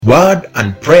Word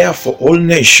and prayer for all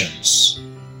nations,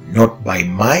 not by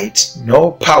might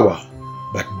nor power,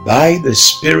 but by the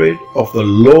Spirit of the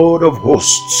Lord of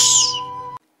hosts.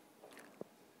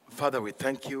 Father, we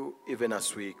thank you even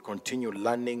as we continue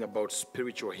learning about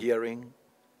spiritual hearing.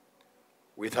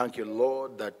 We thank you,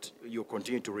 Lord, that you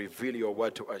continue to reveal your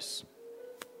word to us.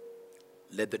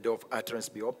 Let the door of utterance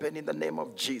be open in the name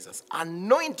of Jesus.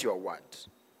 Anoint your word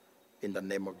in the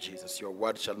name of Jesus. Your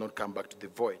word shall not come back to the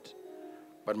void,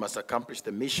 but must accomplish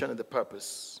the mission and the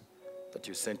purpose that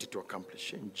you sent it to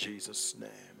accomplish. In Jesus' name.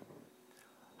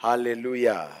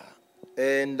 Hallelujah.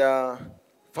 And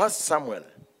 1 Samuel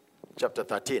chapter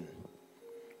 13,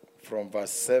 from verse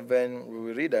 7, we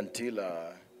will read until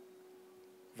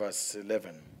verse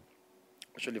 11.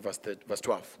 Actually, verse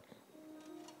 12.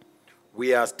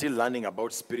 We are still learning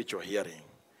about spiritual hearing.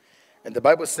 And the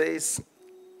Bible says,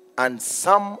 and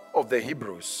some of the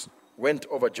Hebrews went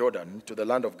over Jordan to the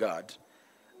land of God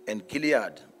and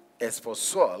Gilead. As for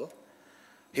Saul,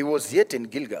 he was yet in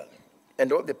Gilgal,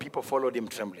 and all the people followed him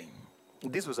trembling.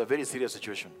 This was a very serious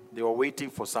situation. They were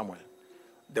waiting for Samuel,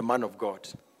 the man of God,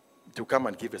 to come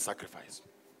and give a sacrifice.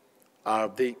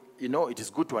 It is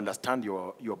good to understand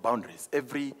your boundaries.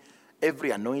 Every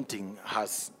anointing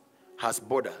has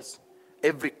borders.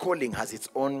 Every calling has its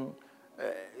own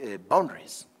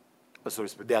boundaries. So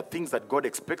there are things that God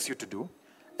expects you to do,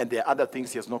 and there are other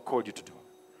things he has not called you to do.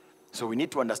 So we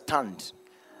need to understand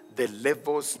the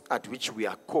levels at which we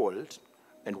are called,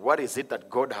 and what is it that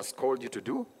God has called you to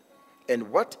do, and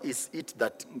what is it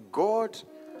that God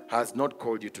has not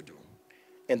called you to do.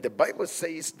 And the Bible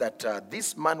says that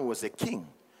this man was a king.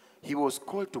 He was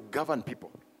called to govern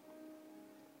people.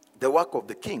 The work of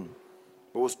the king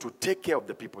was to take care of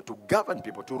the people, to govern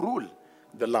people, to rule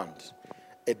the land.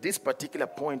 At this particular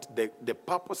point, the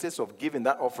purposes of giving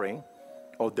that offering,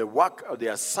 or the work or the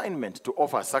assignment to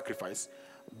offer a sacrifice,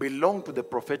 belonged to the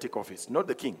prophetic office, not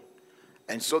the king.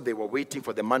 And so they were waiting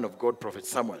for the man of God, Prophet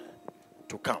Samuel,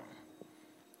 to come.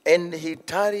 And he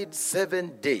tarried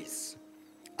 7 days,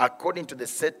 according to the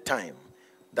set time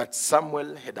that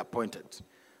Samuel had appointed.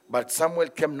 But Samuel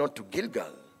came not to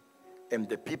Gilgal, and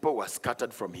the people were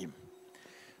scattered from him.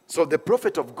 So the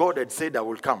prophet of God had said, I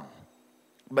will come.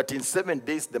 But in 7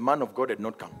 days, the man of God had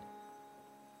not come.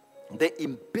 The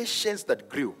impatience that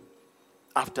grew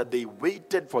after they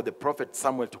waited for the prophet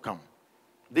Samuel to come,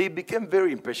 they became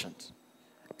very impatient.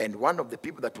 And one of the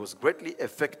people that was greatly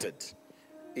affected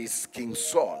is King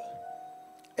Saul.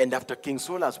 And after King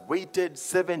Saul has waited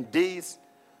 7 days,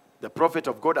 the prophet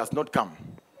of God has not come.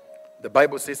 The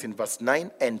Bible says in verse 9,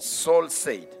 and Saul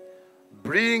said,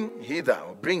 bring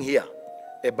here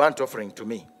a burnt offering to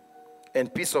me,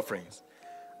 and peace offerings.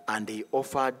 And he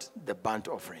offered the burnt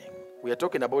offering. We are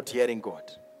talking about hearing God.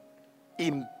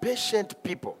 Impatient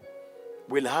people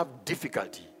will have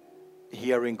difficulty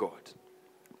hearing God.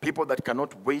 People that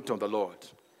cannot wait on the Lord.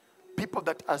 People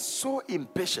that are so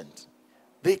impatient,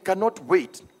 they cannot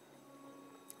wait.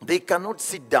 They cannot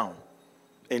sit down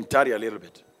and tarry a little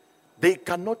bit. They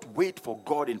cannot wait for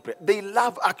God in prayer. They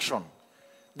love action.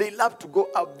 They love to go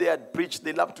out there and preach.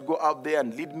 They love to go out there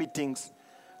and lead meetings.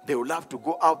 They will love to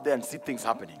go out there and see things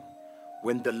happening.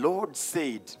 When the Lord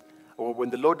said, or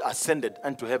when the Lord ascended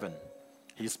unto heaven,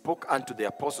 he spoke unto the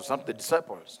apostles, unto the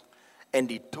disciples, and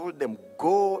he told them,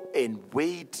 go and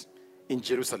wait in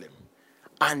Jerusalem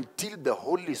until the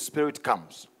Holy Spirit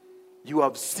comes. You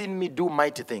have seen me do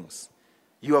mighty things.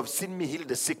 You have seen me heal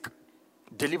the sick,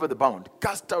 deliver the bound,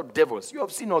 cast out devils. You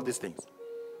have seen all these things.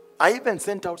 I even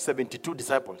sent out 72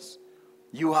 disciples.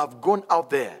 You have gone out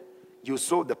there. You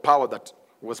saw the power that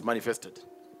was manifested.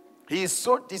 He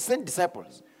sent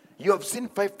disciples. You have seen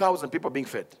 5,000 people being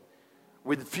fed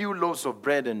with few loaves of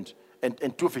bread and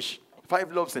 2 fish.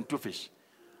 5 loaves and 2 fish.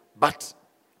 But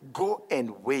go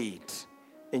and wait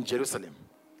in Jerusalem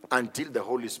until the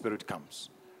Holy Spirit comes.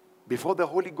 Before the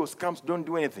Holy Ghost comes, don't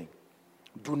do anything.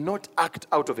 Do not act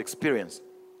out of experience.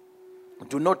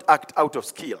 Do not act out of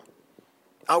skill,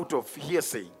 out of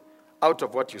hearsay, out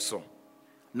of what you saw.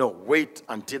 No, wait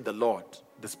until the Lord,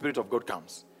 the Spirit of God,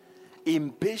 comes.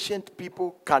 Impatient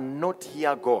people cannot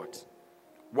hear God.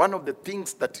 One of the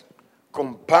things that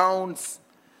compounds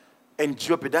and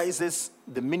jeopardizes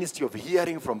the ministry of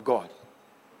hearing from God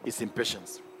is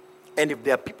impatience. And if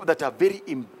there are people that are very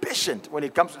impatient when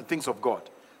it comes to the things of God,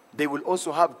 they will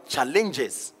also have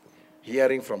challenges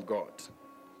hearing from God.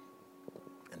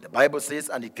 And the Bible says,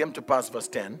 and it came to pass, verse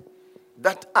 10,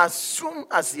 that as soon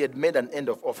as he had made an end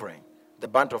of offering, the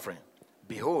burnt offering,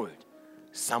 behold,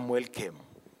 Samuel came.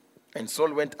 And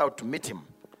Saul went out to meet him,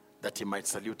 that he might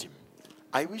salute him.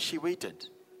 I wish he waited.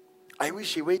 I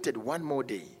wish he waited one more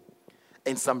day.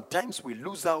 And sometimes we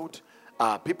lose out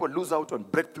People lose out on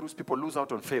breakthroughs. People lose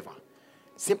out on favor.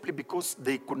 Simply because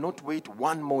they could not wait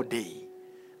one more day.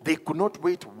 They could not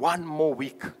wait one more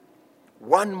week.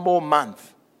 One more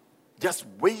month. Just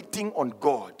waiting on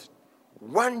God.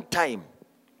 One time,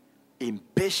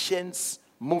 impatience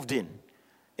moved in.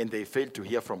 And they failed to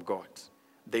hear from God.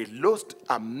 They lost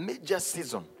a major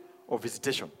season of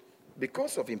visitation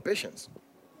because of impatience.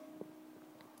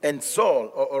 And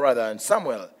Saul, or rather, and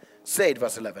Samuel said,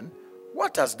 verse 11,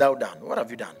 "What hast thou done? What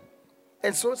have you done?"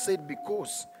 And Saul said,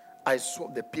 "Because I saw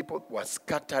the people were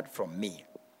scattered from me,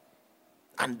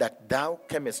 and that thou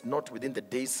camest not within the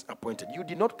days appointed." You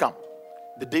did not come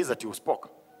the days that you spoke.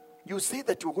 You said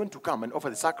that you were going to come and offer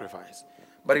the sacrifice,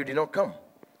 but you did not come.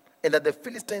 And that the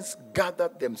Philistines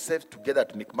gathered themselves together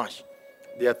at Michmash.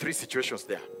 There are three situations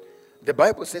there. The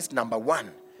Bible says, number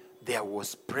one, there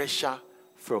was pressure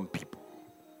from people.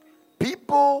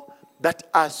 People that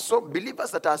are so, believers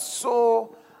that are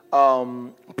so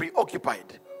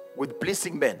preoccupied with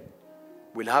pleasing men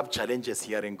will have challenges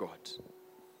hearing God.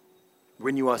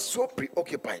 When you are so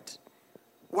preoccupied,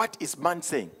 what is man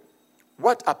saying?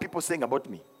 What are people saying about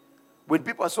me? When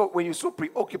you're so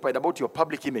preoccupied about your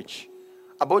public image,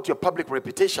 about your public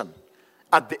reputation,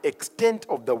 at the extent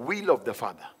of the will of the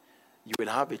Father, you will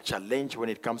have a challenge when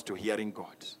it comes to hearing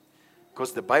God.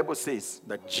 Because the Bible says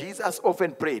that Jesus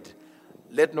often prayed,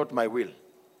 "Let not my will,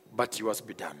 but yours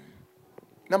be done."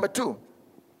 Number two,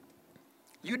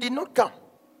 you did not come.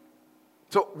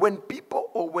 So when people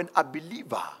or when a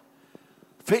believer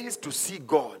fails to see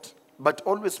God, but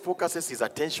always focuses his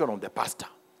attention on the pastor,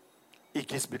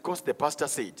 it is because the pastor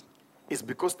said, it's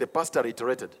because the pastor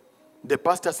reiterated, the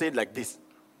pastor said like this,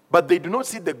 but they do not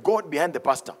see the God behind the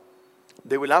pastor,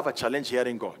 they will have a challenge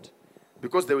hearing God.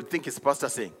 Because they will think it's pastor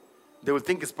saying. They will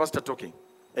think it's pastor talking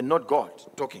and not God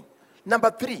talking.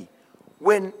 Number three,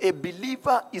 when a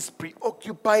believer is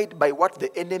preoccupied by what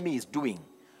the enemy is doing,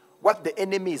 where the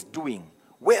enemy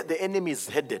is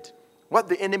headed, what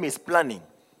the enemy is planning,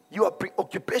 your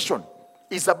preoccupation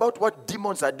is about what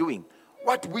demons are doing,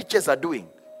 what witches are doing.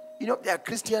 You know, there are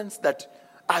Christians that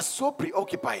are so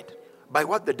preoccupied by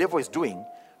what the devil is doing,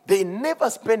 they never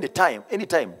spend any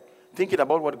time thinking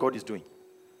about what God is doing.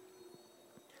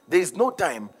 There is no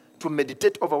time to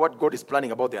meditate over what God is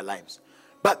planning about their lives.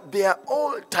 But they are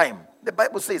all time. The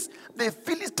Bible says, the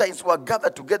Philistines were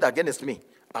gathered together against me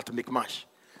at Michmash.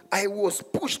 I was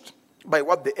pushed by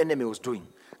what the enemy was doing.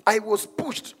 I was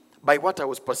pushed by what I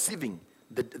was perceiving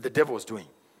the devil was doing.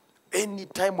 Any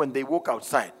time when they walk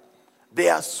outside, they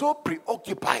are so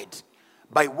preoccupied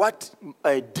by what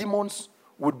demons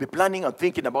would be planning and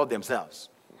thinking about themselves.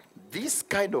 These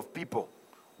kind of people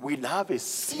will have a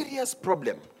serious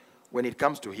problem when it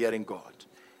comes to hearing God.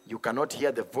 You cannot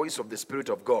hear the voice of the Spirit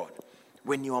of God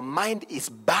when your mind is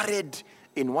buried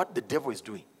in what the devil is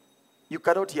doing. You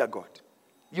cannot hear God.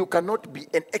 You cannot be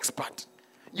an expert.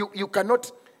 You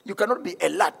cannot be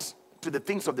alert to the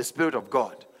things of the Spirit of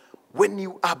God. When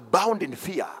you are bound in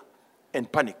fear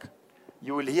and panic,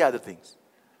 you will hear other things.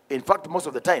 In fact, most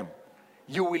of the time,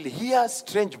 you will hear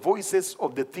strange voices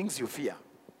of the things you fear.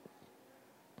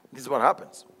 This is what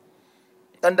happens.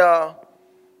 And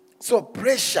so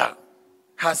pressure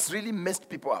has really messed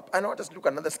people up. And I want us to look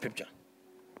at another scripture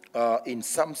in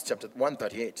Psalms chapter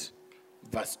 138,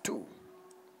 verse 2.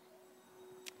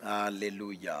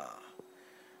 Hallelujah.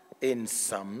 In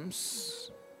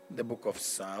Psalms, the book of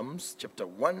Psalms, chapter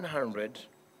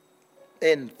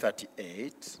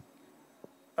 138,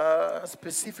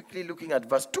 specifically looking at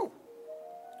verse 2.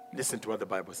 Listen to what the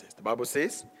Bible says. The Bible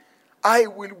says, "I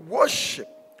will worship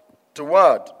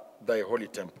toward thy holy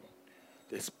temple."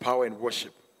 There's power in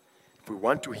worship. If we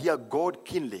want to hear God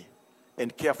keenly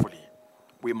and carefully,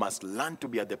 we must learn to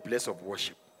be at the place of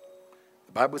worship.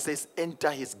 The Bible says,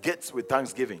 "Enter his gates with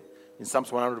thanksgiving," in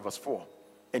Psalms 100 verse 4,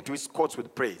 "and to his courts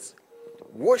with praise."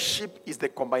 Worship is the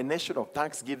combination of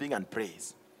thanksgiving and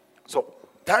praise. So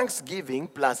thanksgiving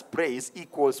plus praise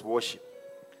equals worship.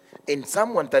 In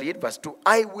Psalm 138 verse 2,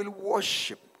 "I will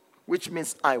worship," which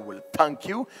means I will thank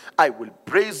you, I will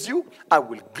praise you, I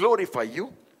will glorify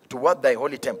you toward thy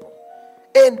holy temple,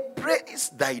 and praise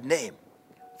thy name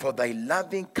for thy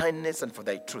loving kindness and for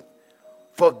thy truth.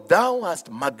 For thou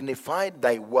hast magnified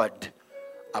thy word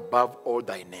above all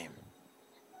thy name.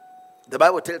 The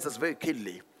Bible tells us very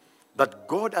clearly that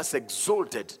God has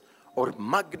exalted or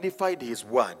magnified his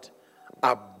word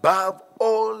above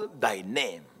all thy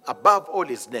name, above all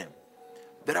his name.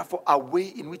 Therefore, a way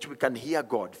in which we can hear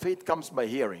God, faith comes by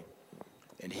hearing,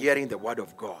 and hearing the word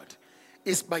of God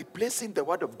is by placing the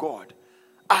word of God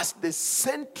as the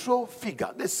central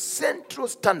figure, the central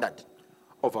standard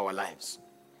of our lives.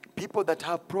 People that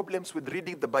have problems with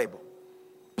reading the Bible,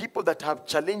 people that have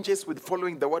challenges with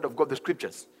following the word of God, the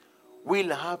scriptures, will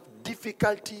have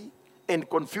difficulty and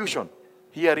confusion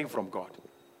hearing from God.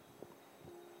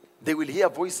 They will hear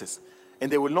voices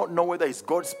and they will not know whether it's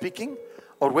God speaking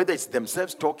or whether it's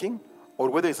themselves talking or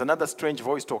whether it's another strange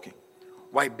voice talking.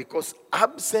 Why? Because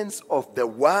absence of the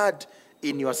word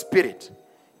in your spirit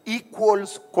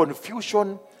equals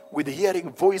confusion with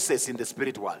hearing voices in the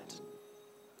spirit world.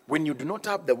 When you do not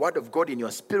have the word of God in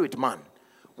your spirit man,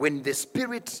 when the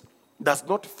spirit does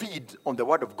not feed on the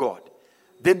word of God,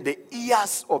 then the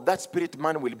ears of that spirit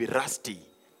man will be rusty.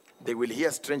 They will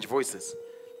hear strange voices.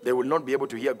 They will not be able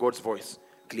to hear God's voice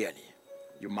clearly.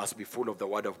 You must be full of the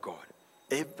word of God.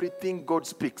 Everything God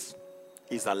speaks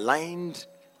is aligned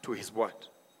to his word.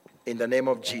 In the name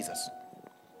of Jesus.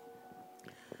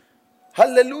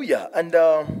 Hallelujah. And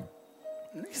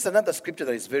this is another scripture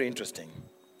that is very interesting.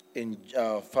 In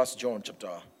 1 John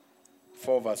chapter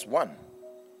 4 verse 1.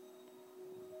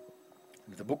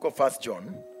 In the book of 1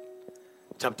 John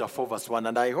chapter 4 verse 1.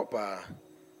 And I hope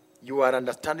you are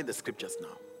understanding the scriptures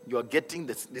now. You are getting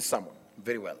this sermon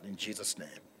very well in Jesus' name.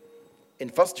 In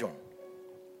 1 John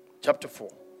chapter 4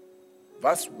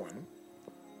 verse 1,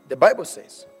 the Bible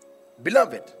says,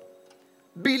 "Beloved,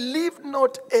 believe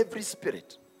not every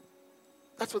spirit."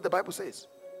 That's what the Bible says.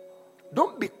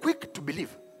 Don't be quick to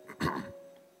believe.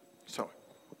 Sorry.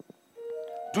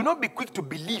 Do not be quick to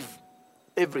believe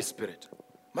every spirit.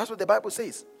 That's what the Bible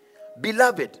says.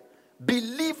 Beloved,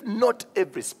 believe not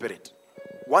every spirit.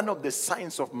 One of the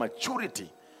signs of maturity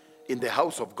in the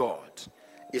house of God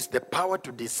is the power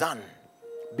to discern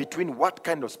between what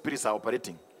kind of spirits are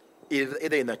operating,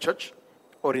 either in a church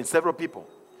or in several people.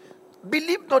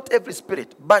 Believe not every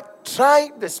spirit, but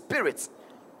try the spirits,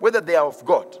 whether they are of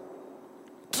God.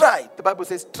 Try. The Bible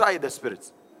says, try the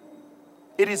spirits.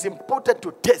 It is important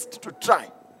to test, to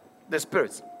try the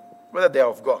spirits, whether they are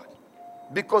of God.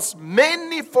 Because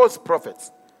many false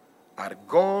prophets are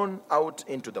gone out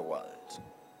into the world.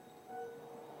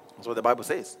 That's what the Bible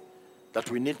says. That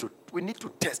we need to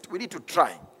test, we need to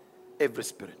try every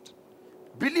spirit.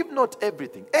 Believe not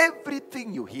everything.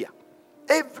 Everything you hear,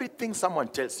 everything someone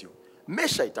tells you,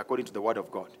 measure it according to the word of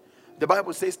God. The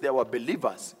Bible says there were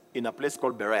believers in a place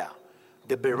called Berea.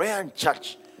 The Berean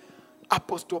church.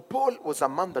 Apostle Paul was a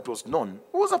man that was known,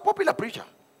 who was a popular preacher.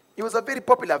 He was a very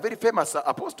popular, very famous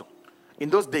apostle in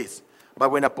those days.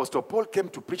 But when Apostle Paul came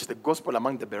to preach the gospel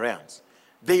among the Bereans,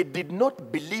 they did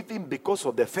not believe him because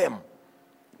of the fame.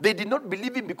 They did not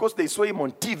believe him because they saw him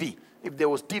on TV, if there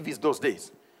was TVs those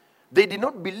days. They did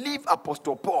not believe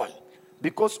Apostle Paul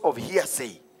because of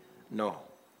hearsay. No.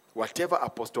 Whatever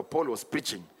Apostle Paul was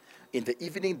preaching, in the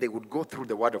evening they would go through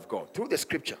the word of God, through the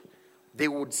scripture. They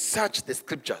would search the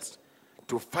scriptures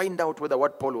to find out whether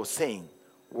what Paul was saying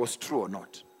was true or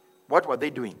not. What were they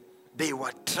doing? They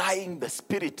were trying the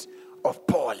spirit of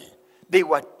Paul. They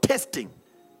were testing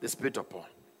the spirit of Paul.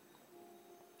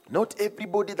 Not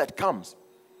everybody that comes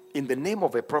in the name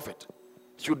of a prophet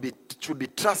should be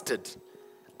trusted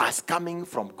as coming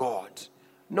from God.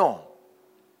 No.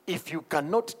 If you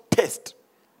cannot test,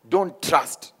 don't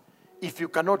trust. If you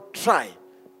cannot try,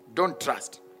 don't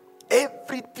trust.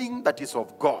 Everything that is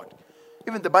of God.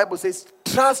 Even the Bible says,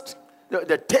 test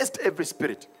every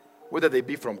spirit, whether they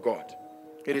be from God.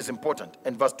 It is important.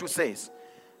 And verse 2 says,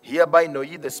 hereby know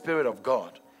ye the Spirit of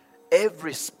God.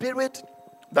 Every spirit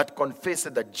that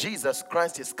confesses that Jesus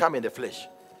Christ is come in the flesh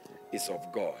is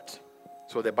of God.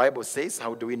 So the Bible says,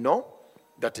 how do we know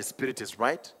that the spirit is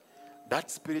right?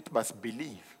 That spirit must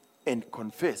believe and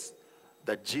confess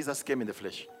that Jesus came in the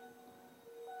flesh.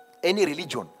 Any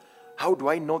religion, how do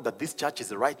I know that this church is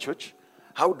the right church?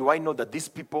 How do I know that these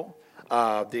people,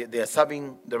 they are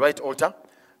serving the right altar?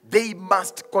 They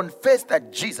must confess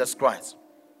that Jesus Christ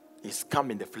is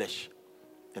come in the flesh.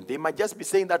 And they might just be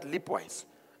saying that lip-wise,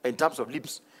 in terms of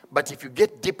lips. But if you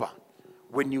get deeper,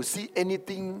 when you see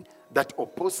anything that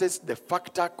opposes the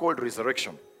factor called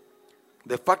resurrection,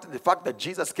 the fact that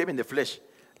Jesus came in the flesh,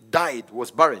 died,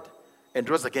 was buried, and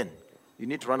rose again, you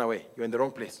need to run away. You're in the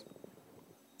wrong place.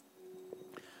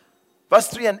 Verse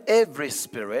 3, and every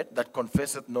spirit that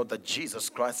confesseth not that Jesus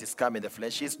Christ is come in the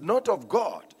flesh is not of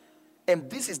God. And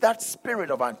this is that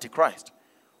spirit of Antichrist,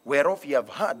 whereof ye have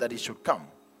heard that it should come.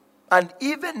 And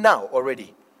even now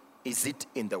already is it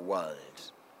in the world.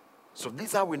 So this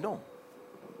is how we know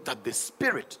that the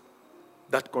spirit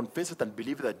that confesseth and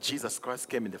believeth that Jesus Christ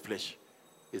came in the flesh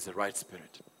is the right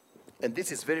spirit. And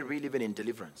this is very real even in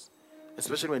deliverance,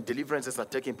 especially when deliverances are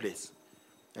taking place.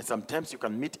 And sometimes you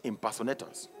can meet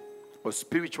impersonators or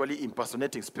spiritually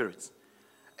impersonating spirits.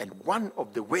 And one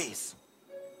of the ways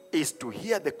is to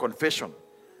hear the confession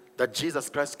that Jesus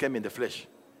Christ came in the flesh.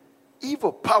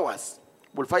 Evil powers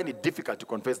will find it difficult to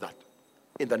confess that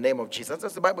in the name of Jesus.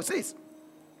 As the Bible says,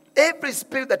 every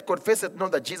spirit that confesseth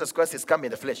not that Jesus Christ is come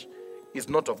in the flesh is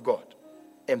not of God.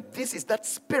 And this is that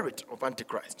spirit of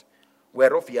Antichrist,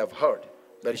 whereof ye have heard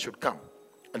that it should come,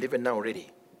 and even now already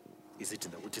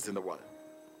which is in the world.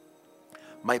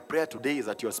 My prayer today is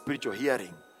that your spiritual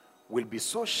hearing will be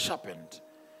so sharpened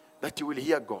that you will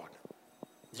hear God.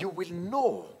 You will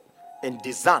know and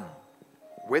discern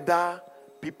whether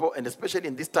people, and especially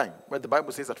in this time where the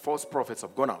Bible says that false prophets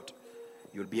have gone out,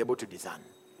 you'll be able to discern.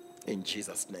 In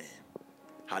Jesus' name.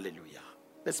 Hallelujah.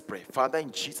 Let's pray. Father,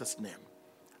 in Jesus' name,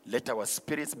 let our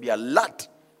spirits be alert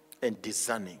and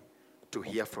discerning to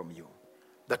hear from you.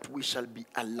 That we shall be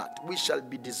alert. We shall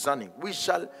be discerning. We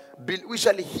shall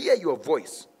hear your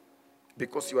voice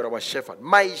because you are our shepherd.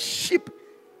 My sheep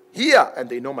hear and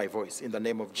they know my voice in the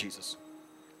name of Jesus.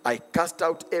 I cast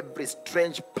out every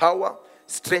strange power,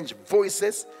 strange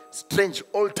voices, strange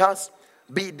altars.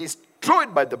 Be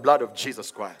destroyed by the blood of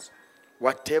Jesus Christ.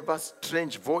 Whatever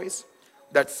strange voice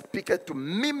that speaketh to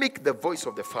mimic the voice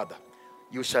of the Father,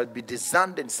 you shall be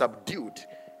discerned and subdued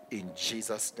in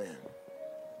Jesus' name.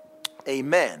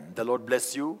 Amen. The Lord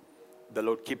bless you. The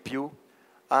Lord keep you.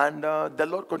 And the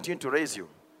Lord continue to raise you.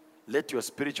 Let your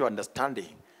spiritual understanding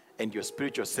and your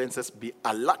spiritual senses be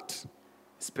alert,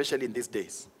 especially in these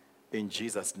days. In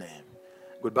Jesus' name.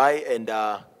 Goodbye and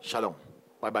shalom.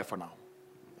 Bye-bye for now.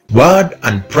 Word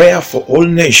and prayer for all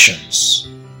nations,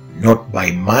 not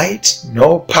by might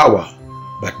nor power,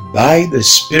 but by the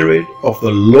Spirit of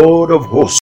the Lord of hosts.